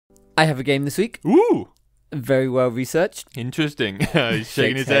I have a game this week. Ooh, Very well researched. interesting. He's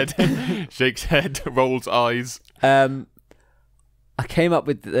shaking his head. Shakes head, rolls eyes. I came up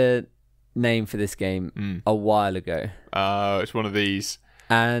with the name for this game a while ago. It's one of these.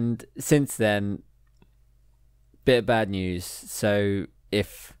 And since then, bit of bad news. So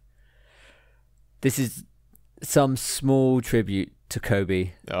if this is some small tribute to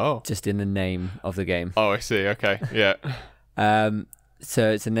Kobe, just in the name of the game. Oh, I see. Okay, yeah.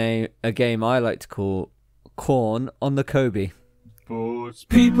 So it's a game I like to call Corn on the Kobe. Sports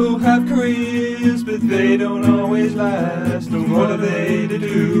people have careers, but they don't always last. And what are they to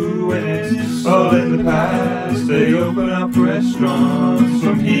do when it's all in the past? They open up restaurants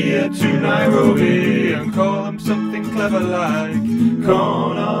from here to Nairobi and call them something clever like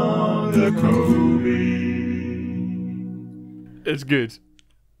Corn on the Kobe. It's good.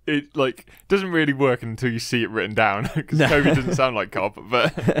 It doesn't really work until you see it written down because Kobe doesn't sound like Cobb,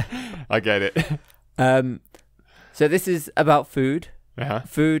 but I get it. So this is about food,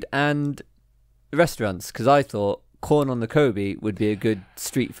 food and restaurants. Because I thought Corn on the Kobe would be a good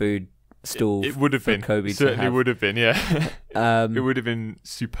street food stall. It would have been. Kobe Certainly would have been. Yeah. It would have been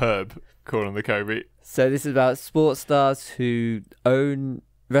superb. Corn on the Kobe. So this is about sports stars who own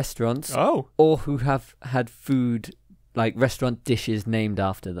restaurants, or who have had food, like restaurant dishes named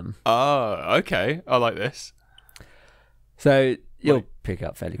after them. Oh, okay. I like this. So you'll pick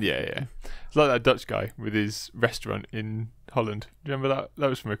up fairly quickly. Yeah. It's like that Dutch guy with his restaurant in Holland. Do you remember that? That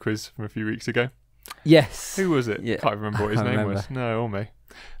was from a quiz from a few weeks ago. Yes. Who was it? Yeah. Can't remember what his name was. No, or me.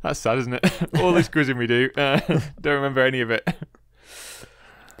 That's sad, isn't it? All this quizzing we do, don't remember any of it.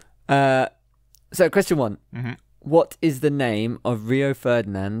 So question 1. Mm-hmm. What is the name of Rio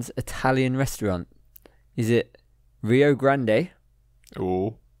Ferdinand's Italian restaurant? Is it Rio Grande,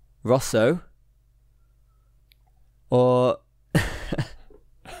 Oh. Rosso, or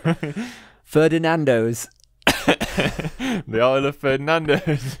Ferdinando's? The Isle of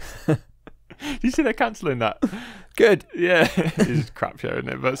Ferdinando's. Do you see they're cancelling that? Good. Yeah. It's just a crap show, isn't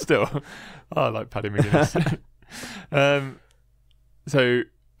it? But still. I like Paddy McGuinness. So,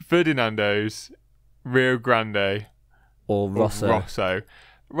 Ferdinando's, Rio Grande, Or Rosso.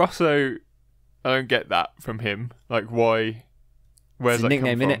 Rosso, I don't get that from him. Like, why? Where's It's a that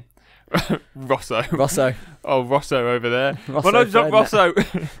nickname, come innit? from? Rosso. Rosso. Oh, Rosso over there. Rosso Well, no, it's not Ferdinand. Rosso.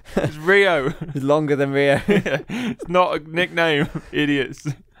 It's Rio. It's longer than Rio. It's not a nickname, idiots.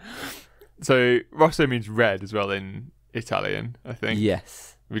 So Rosso means red as well in Italian, I think.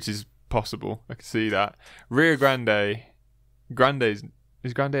 Yes. Which is possible. I can see that. Rio Grande.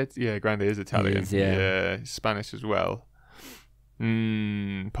 Is Grande? Yeah, Grande is Italian. It is, yeah. Spanish as well.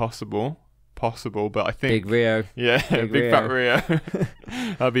 Possible, but I think Big Rio. Yeah, big fat Rio.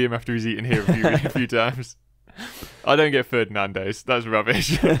 I'll be him after he's eaten here a few times. I don't get Ferdinando's. That's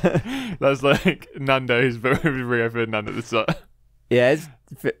rubbish. That's like Nando's, but with Rio Ferdinand at the start. Yeah, it's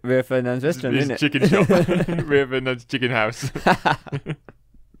Rio Ferdinand's restaurant, It's isn't it? chicken shop. Rio Ferdinand's chicken house.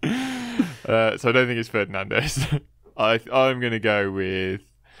 So I don't think it's Ferdinando's. I'm going to go with,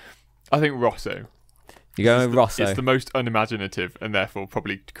 I think Rosso. You're going with Rosso. It's the most unimaginative and therefore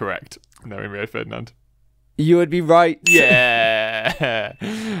probably correct, knowing Rio Ferdinand. You would be right. Yeah.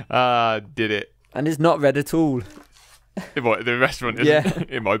 Did it. And it's not red at all. The restaurant isn't. Yeah.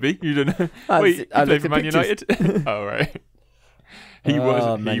 It might be. You don't know. I Wait, you looked played for at Man pictures. United? Oh, right. He Man was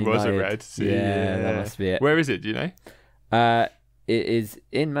a United. red. See, Yeah, that must be it. Where is it? Do you know? It is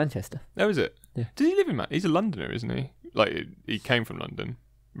in Manchester. Oh, is it? Yeah. Does he live in Manchester? He's a Londoner, isn't he? Like, he came from London,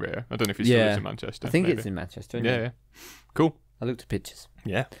 Rio. I don't know if he still lives in Manchester. I think maybe. it's in Manchester. Yeah. Cool. I looked at pictures.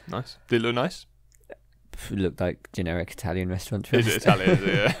 Yeah, nice. Did it look nice? It looked like generic Italian restaurant. to be Is it honest. Italian?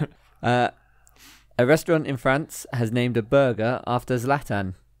 Is it? Yeah. A restaurant in France has named a burger after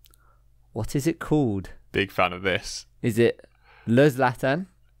Zlatan. What is it called? Big fan of this. Is it Le Zlatan,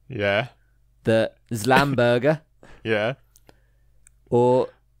 Yeah. the Zlam Burger, Yeah. or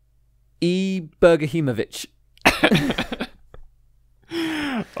E. Burgerhimovic?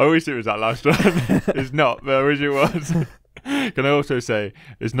 I wish it was that last one. It's not, but I wish it was. Can I also say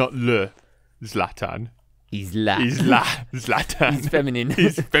it's not Le Zlatan. He's La. He's Zlatan. He's feminine.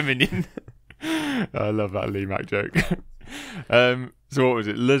 He's feminine. I love that Lee Mac joke. So what was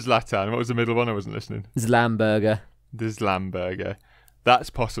it? Le Zlatan. What was the middle one? I wasn't listening. Zlam Burger. The Zlam Burger. That's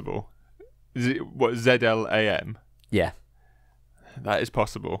possible. Is it what ZLAM? Yeah. That is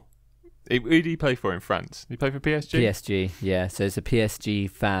possible. Who did he play for in France? Did he play for PSG? PSG, yeah. So it's a PSG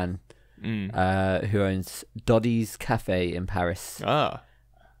fan who owns Doddy's Cafe in Paris. Ah.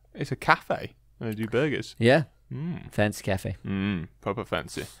 It's a cafe. And they do burgers. Yeah. Fancy cafe. Proper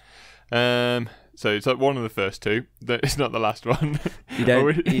fancy. So it's like one of the first two. It's not the last one. You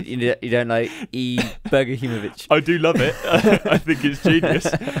don't you don't like Burgerhimovic? I do love it. I think it's genius,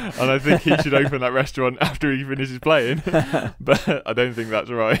 and I think he should open that restaurant after he finishes playing. But I don't think that's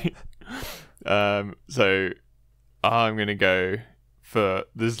right. So I'm gonna go for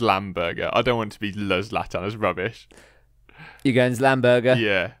the Zlamburger. I don't want it to be La Zlatan. It's rubbish. You're going Zlamburger?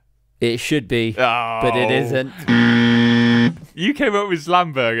 Yeah. It should be, but it isn't. You came up with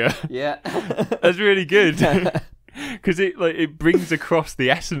Zlamburger. Yeah. That's really good. Because it brings across the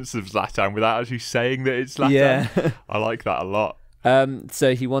essence of Zlatan without actually saying that it's Zlatan. Yeah. I like that a lot.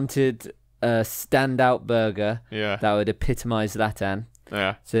 So he wanted a standout burger that would epitomise Zlatan.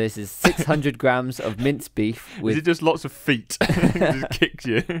 Yeah. So this is 600 grams of minced beef. Is it just lots of feet? Just kicks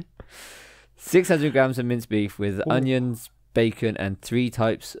you. 600 grams of minced beef with onions, bacon, and 3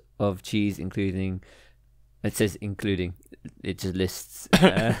 types of cheese, including. It says including. It just lists.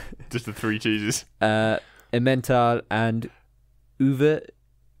 Just the 3 cheeses. Emmental and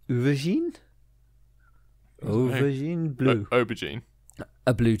aubergine. Aubergine blue. Aubergine.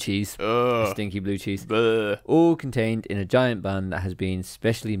 A blue cheese. A stinky blue cheese. All contained in a giant bun that has been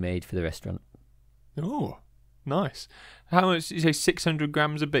specially made for the restaurant. Oh, nice. How much did you say? 600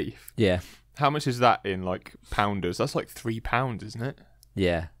 grams of beef? Yeah. How much is that in like pounders? That's like £3, isn't it?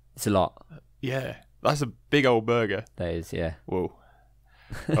 Yeah. It's a lot. Yeah. That's a big old burger. That is, yeah. Whoa.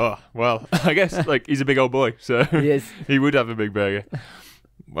 Oh, well, I guess like he's a big old boy, so he would have a big burger.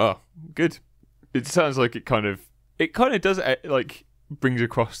 Well, good. It sounds like it kind of does like brings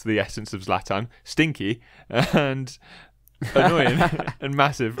across the essence of Zlatan. Stinky and annoying and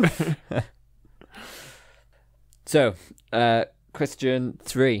massive. So, question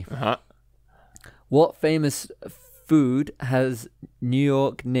 3. Uh-huh. What famous food has New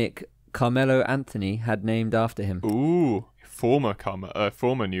York Knick Carmelo Anthony had named after him? Ooh, former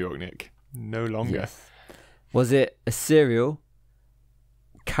New York Knick. No longer. Yes. Was it a cereal,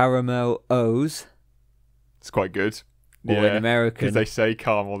 Caramel O's? It's quite good. Or in American, because they say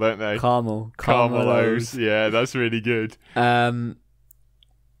caramel, don't they? Caramel O's. Yeah, that's really good.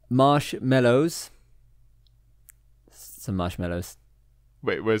 Marshmallows. Some marshmallows.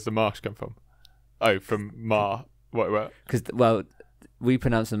 Wait, where's the marsh come from? Oh, from What? Because, well, we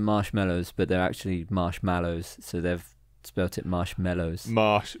pronounce them marshmallows, but they're actually marshmallows, so they've spelt it marshmallows.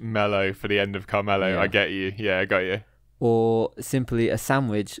 Marshmallow for the end of Carmelo. Yeah. I get you. Yeah, I got you. Or simply a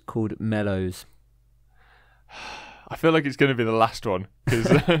sandwich called Mellows. I feel like it's going to be the last one because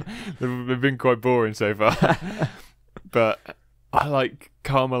they've been quite boring so far. But I like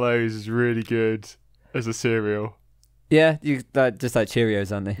Carmelo's is really good as a cereal. Yeah, just like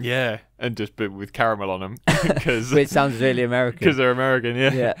Cheerios, aren't they? Yeah, and just with caramel on them. Which sounds really American. Because they're American,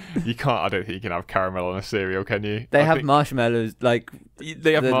 yeah. You can't. I don't think you can have caramel on a cereal, can you? They have marshmallows, like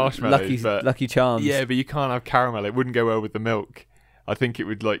they have marshmallows, Lucky Charms. Yeah, but you can't have caramel. It wouldn't go well with the milk. I think it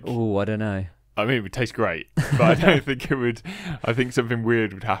would like. Oh, I don't know. I mean, it would taste great, but I don't think it would. I think something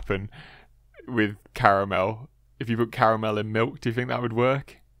weird would happen with caramel. If you put caramel in milk, do you think that would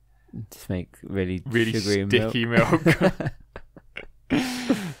work? Just make really sugary sticky milk.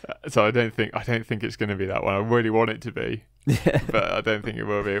 So I don't think it's going to be that one. I really want it to be, but I don't think it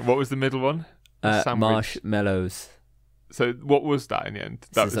will be. What was the middle one? Marshmallows. So what was that in the end?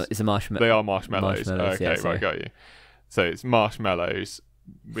 It's a marshmallow. They are marshmallows. Okay, yeah, right, got you. So it's marshmallows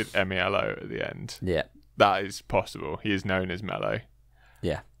with MELO at the end. Yeah, that is possible. He is known as Mello.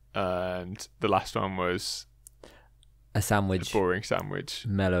 Yeah, and the last one was a sandwich. A boring sandwich.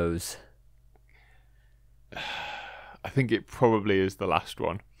 Mellows. I think it probably is the last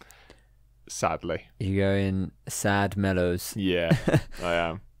one. Sadly. You're going sad Mellows. Yeah, I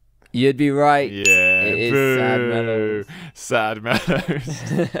am. You'd be right. Yeah. It is sad Mellows. Sad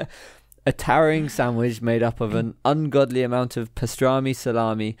Mellows. A towering sandwich made up of an ungodly amount of pastrami,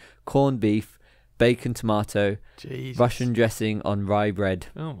 salami, corned beef, bacon, tomato, Russian dressing on rye bread.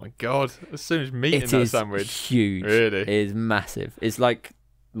 Oh my god, there's so much meat in that sandwich. It's huge. Really? It is massive. It's like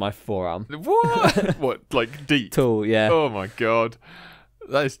my forearm. What? What, like deep? Tall, yeah. Oh my god.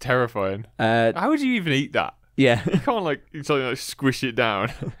 That is terrifying. How would you even eat that? Yeah. You can't like squish it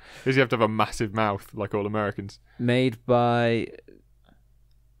down. Because you have to have a massive mouth like all Americans. Made by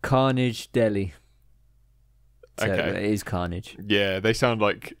Carnage Deli. So okay. It is Carnage. Yeah, they sound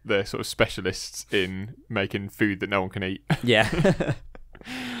like they're sort of specialists in making food that no one can eat. Yeah.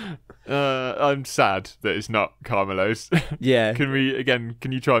 I'm sad that it's not Carmelo's. Yeah. Can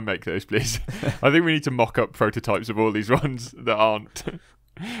you try and make those, please? I think we need to mock up prototypes of all these ones that aren't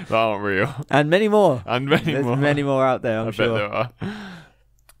real. And many more. There's many more out there, I'm sure. I bet there are.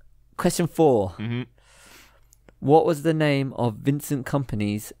 Question 4. Mm-hmm. What was the name of Vincent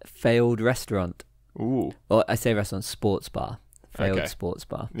Company's failed restaurant? Ooh. Or I say restaurant, sports bar. Failed Okay. sports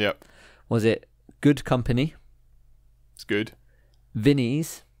bar. Yep. Was it Good Company, It's good.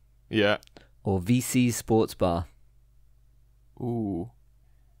 Vinny's, Yeah. or VC's Sports Bar? Ooh.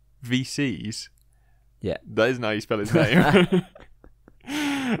 VCs? Yeah. That isn't how you spell his name.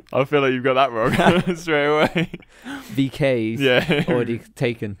 I feel like you've got that wrong straight away. VK's Yeah. already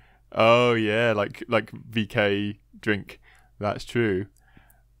taken. Oh, yeah. Like VK drink. That's true.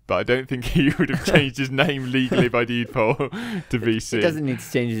 But I don't think he would have changed his name legally by deed poll to VC. He doesn't need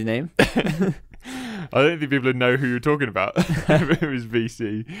to change his name. I don't think people would know who you're talking about if it was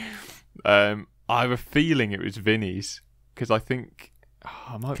VC. I have a feeling it was Vinny's because I think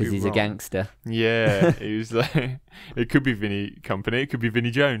I might be Because he's wrong. a gangster. Yeah, it was like it could be Vinny Company, it could be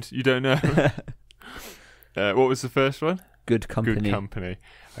Vinny Jones. You don't know. What was the first one? Good Company. Good Company.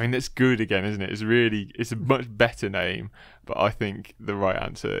 I mean, that's good again, isn't it? It's a much better name, but I think the right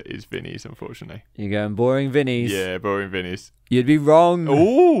answer is Vinny's, unfortunately. You're going Boring Vinny's. Yeah, Boring Vinny's. You'd be wrong.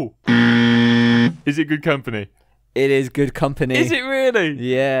 Oh, is it Good Company? It is Good Company. Is it really?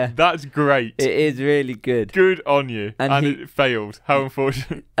 Yeah. That's great. It is really good. Good on you. And he- it failed. How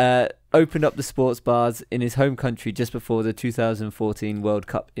unfortunate. Opened up the sports bars in his home country just before the 2014 World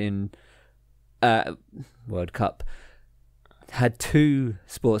Cup World Cup. Had 2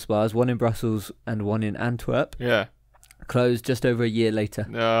 sports bars, one in Brussels and one in Antwerp. Yeah. Closed just over a year later.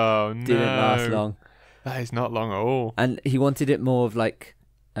 Oh, no. Didn't last long. That is not long at all. And he wanted it more of like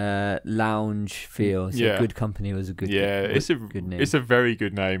lounge feel. So Yeah. Good Company was a good good name. It's a very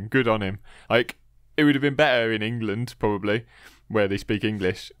good name. Good on him. Like, it would have been better in England, probably, where they speak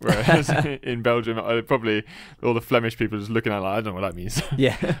English. Whereas in Belgium, probably all the Flemish people just looking at it like, I don't know what that means.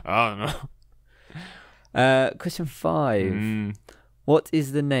 Yeah. I don't know. Question 5. Mm. What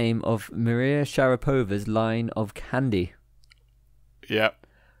is the name of Maria Sharapova's line of candy? Yeah.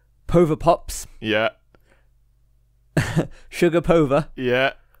 Pova Pops, Yeah. Sugar Pova,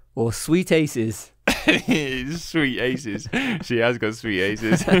 Yeah. or Sweet Aces? Sweet aces. She has got sweet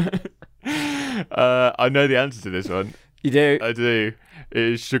aces. I know the answer to this one. You do? I do. It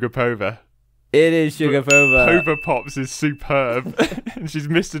is Sugar Pova. It is Sugar Pova. Pova Pops is superb. And she's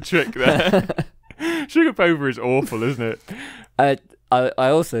missed a trick there. Sugar Pova is awful, isn't it? I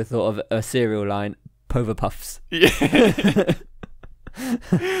also thought of a cereal line, Pova Puffs. Yeah.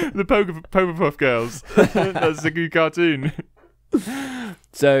 The Pova Puff Girls. That's a good cartoon.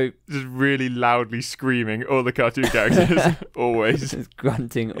 So Just really loudly screaming, all the cartoon characters. Always. it's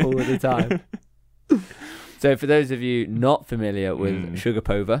grunting all the time. So for those of you not familiar with Sugar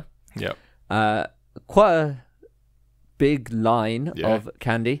Pova, Yep. quite a big line Yeah. of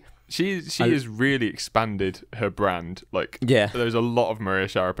candy. She has really expanded her brand. Like, Yeah. there's a lot of Maria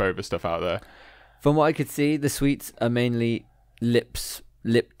Sharapova stuff out there. From what I could see, the sweets are mainly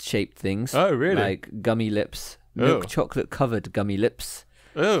lip-shaped things. Oh, really? Like gummy lips. Milk Oh. chocolate covered gummy lips.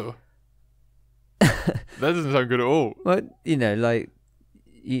 Oh. That doesn't sound good at all. Well, you know, like,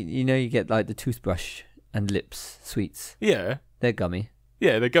 you know, you get like the toothbrush and lips sweets. Yeah. They're gummy.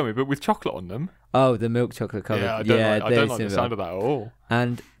 Yeah, they're gummy, but with chocolate on them. Oh, the milk chocolate covered. Yeah, I don't like the similar. sound of that at all.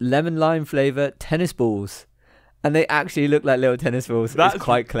 And lemon lime flavour tennis balls. And they actually look like little tennis balls. That's It's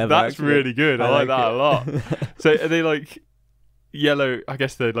quite clever. That's actually. really good. I like that it. a lot. So are they like yellow? I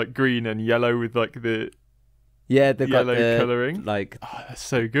guess they're like green and yellow with like the Yeah, they've yellow got the colouring. like Oh, that's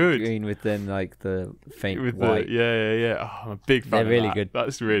so good. green with then like the faint With white. yeah. Oh, I'm a big fan. They're of really that. good.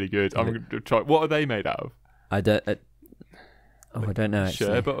 That's really good. I'm going to try. What are they made out of? I don't. I don't know actually.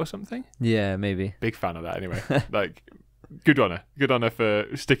 Sherbet or something? Yeah, maybe. Big fan of that anyway. Like, good on her. Good on her for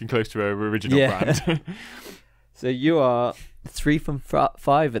sticking close to her original Yeah. brand. So you are 3 from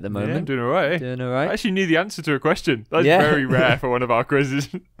 5 at the Yeah, moment. doing all right. Doing all I right. actually knew the answer to a question. That's Yeah. very rare for one of our quizzes.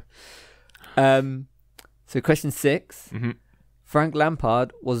 So question 6. Mhm. Frank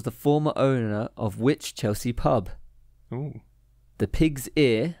Lampard was the former owner of which Chelsea pub? Ooh. The Pig's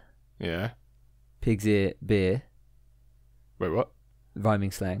Ear. Yeah. Pig's Ear beer. Wait, what?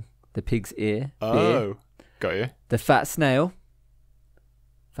 Rhyming slang. The Pig's Ear beer. Oh, got you. The Fat Snail.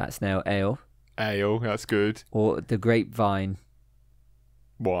 Fat Snail Ale. Ale, that's good. Or the Grapevine.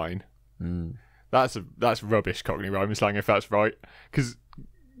 Wine. Mm. That's rubbish Cockney rhyming slang if that's right. Because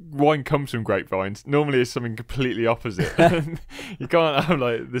wine comes from grapevines. Normally it's something completely opposite. You can't have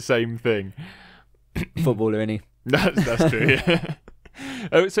like the same thing. Footballer, innit? That's true, yeah.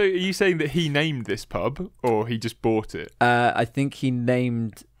 Oh, so are you saying that he named this pub or he just bought it? I think he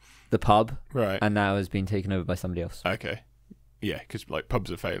named the pub Right. and now has been taken over by somebody else. Okay. Yeah, because like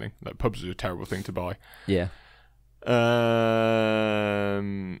pubs are failing. Like pubs are a terrible thing to buy. Yeah.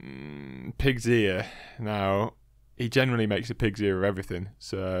 Pig's ear. Now, he generally makes a pig's ear of everything.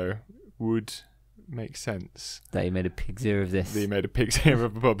 So would makes sense. That he made a pig's ear of this. He made a pig's ear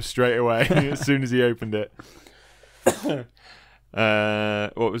of a pub straight away as soon as he opened it.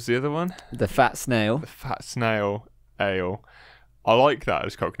 What was the other one? The Fat Snail. The Fat Snail Ale. I like that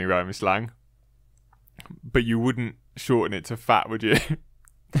as Cockney rhyming slang. But you wouldn't shorten it to fat, would you?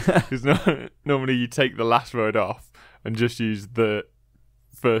 Because normally you take the last word off and just use the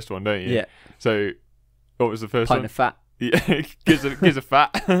first one, don't you? Yeah. So, what was the first Pint one? of fat. Yeah, gives a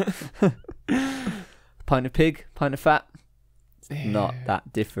fat. Pint of pig. Pint of fat. Not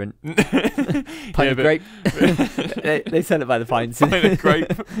that different. Pint of grape. they sell it by the pints. Pint of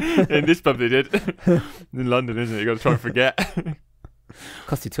grape. In this pub they did. In London, isn't it? You got to try and forget.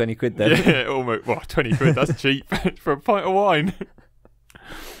 Cost you 20 quid though. Yeah, almost. Well, 20 quid. That's cheap for a pint of wine.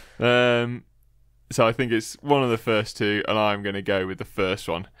 So I think it's one of the first two, and I'm going to go with the first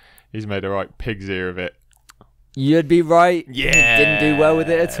one. He's made a right pig's ear of it. You'd be right. Yeah. He didn't do well with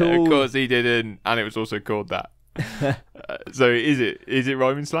it at all. Of course he didn't, and it was also called that. So is it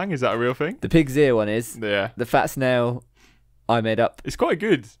rhyming slang? Is that a real thing? The pig's ear one is. Yeah. The Fat Snail I made up. It's quite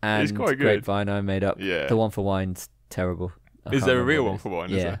good. And it's quite good. Grapevine I made up. Yeah. The one for wine's terrible. Is there a real one for wine?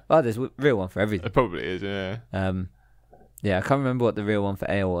 Yeah. Is there? Well, there's a real one for everything. It probably is. Yeah. Yeah, I can't remember what the real one for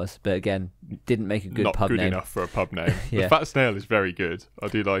ale was, but again, didn't make a good Not pub good name. enough for a pub name. Yeah. The Fat Snail is very good. I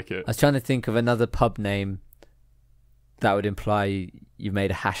do like it. I was trying to think of another pub name that would imply you made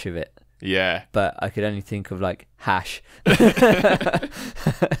a hash of it, Yeah. but I could only think of like hash. And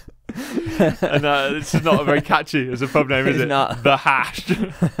it's not very catchy as a pub name, is It's it? not. The Hash.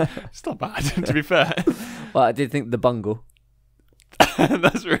 It's not bad, to be fair. Well, I did think the bungle.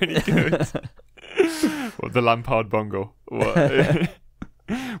 That's really good. What, the Lampard bungle? What?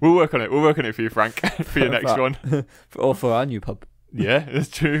 We'll work on it. We'll work on it for you, Frank, for your next one. Or for our new pub. Yeah, that's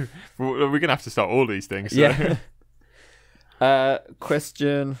true. We're going to have to start all these things. So. Yeah.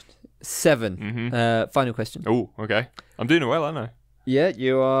 Question 7. Mm-hmm. Final question. Oh, okay. I'm doing well, aren't I? Yeah,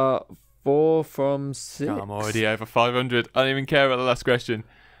 you are 4 from 6. I'm already over 500. I don't even care about the last question.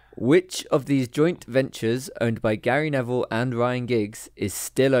 Which of these joint ventures owned by Gary Neville and Ryan Giggs is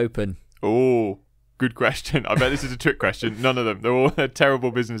still open? Oh, good question. I bet this is a trick question. None of them. They're all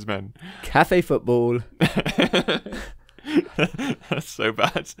terrible businessmen. Cafe Football, That's so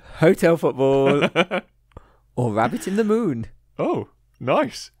bad. Hotel Football, or Rabbit in the Moon. Oh,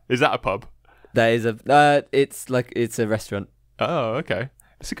 nice. Is that a pub? That is a. It's a restaurant. Oh, okay.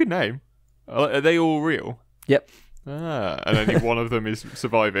 It's a good name. Are they all real? Yep. And only one of them is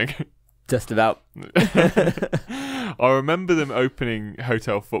surviving. Just about. I remember them opening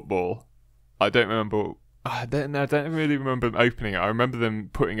Hotel Football. I don't really remember them opening it. I remember them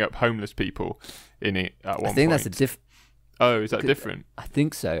putting up homeless people in it at one point. I think that's a diff. Oh, is that different? I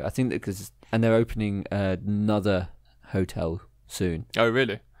think so. I think that and they're opening another hotel soon. Oh,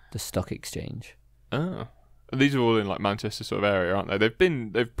 really? The Stock Exchange. Oh. These are all in like Manchester sort of area, aren't they?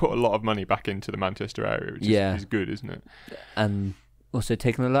 They've put a lot of money back into the Manchester area, which is good, isn't it? And also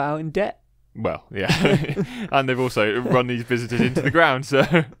taken a lot out in debt. Well, yeah. And they've also run these visitors into the ground, so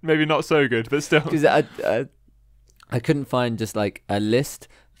maybe not so good, but still. Because I couldn't find just like a list,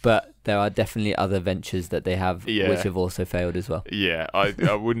 but there are definitely other ventures that they have which have also failed as well. Yeah, I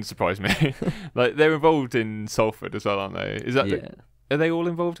wouldn't surprise me. Like they're involved in Salford as well, aren't they? Is that are they all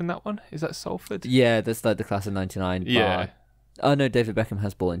involved in that one? Is that Salford? Yeah, that's like the class of '99. Yeah. Oh no, David Beckham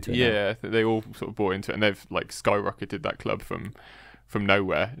has bought into it. Yeah, they all sort of bought into it, and they've like skyrocketed that club from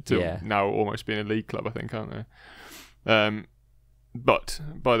nowhere to now almost being a league club, I think, aren't they? But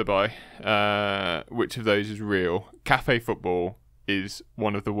by the by, which of those is real? Cafe Football is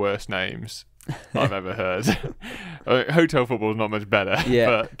one of the worst names I've ever heard. Hotel Football is not much better,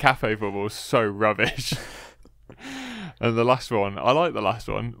 but Cafe Football is so rubbish. And the last one, I like the last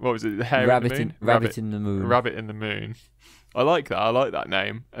one. What was it? The Hare Rabbit in the Moon? Rabbit in the Moon. Rabbit in the Moon. I like that. I like that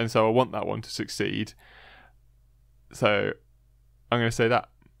name, and so I want that one to succeed. So I'm going to say that.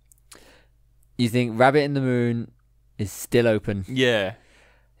 You think Rabbit in the Moon is still open? Yeah.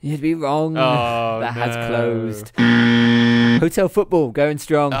 You'd be wrong. Oh, that has closed. Hotel Football going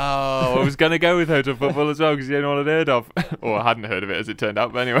strong. Oh, I was going to go with Hotel Football as well because the only one I'd heard of. Or I hadn't heard of it as it turned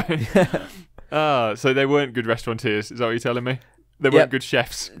out, but anyway. So they weren't good restaurateurs, is that what you're telling me? They weren't good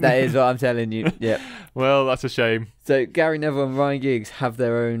chefs. That is what I'm telling you. Yep. Well, that's a shame. So Gary Neville and Ryan Giggs have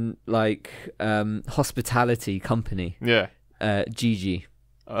their own like hospitality company. Yeah. Gigi.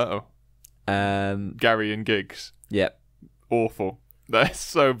 Uh-oh. Um, Gary and Giggs. Yep. Awful. That's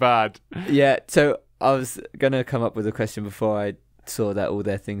so bad. Yeah. So I was gonna come up with a question before I saw that all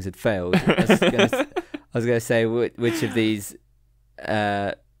their things had failed. I was gonna say which of these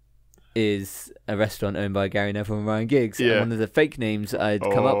is a restaurant owned by Gary Neville and Ryan Giggs. And one of the fake names I'd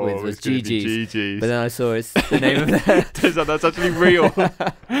come up with was GG's. But then I saw it's the name of that. Turns out that's actually real.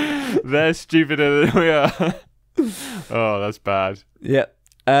 They're stupider than we are. Oh, that's bad. Yep.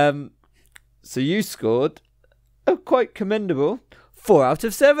 So you scored a quite commendable 4 out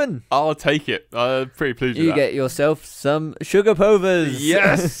of 7. I'll take it. I'm pretty pleased with that. You get yourself some sugar povers.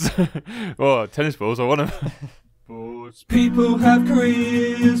 Yes. Oh, tennis balls. I want them. People have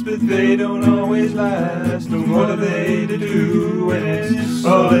careers, but they don't always last. And what are they to do when it's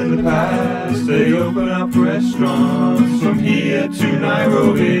all in the past? They open up restaurants from here to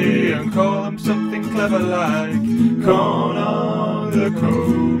Nairobi and call them something clever like Corn on the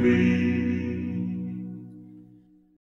Kobe.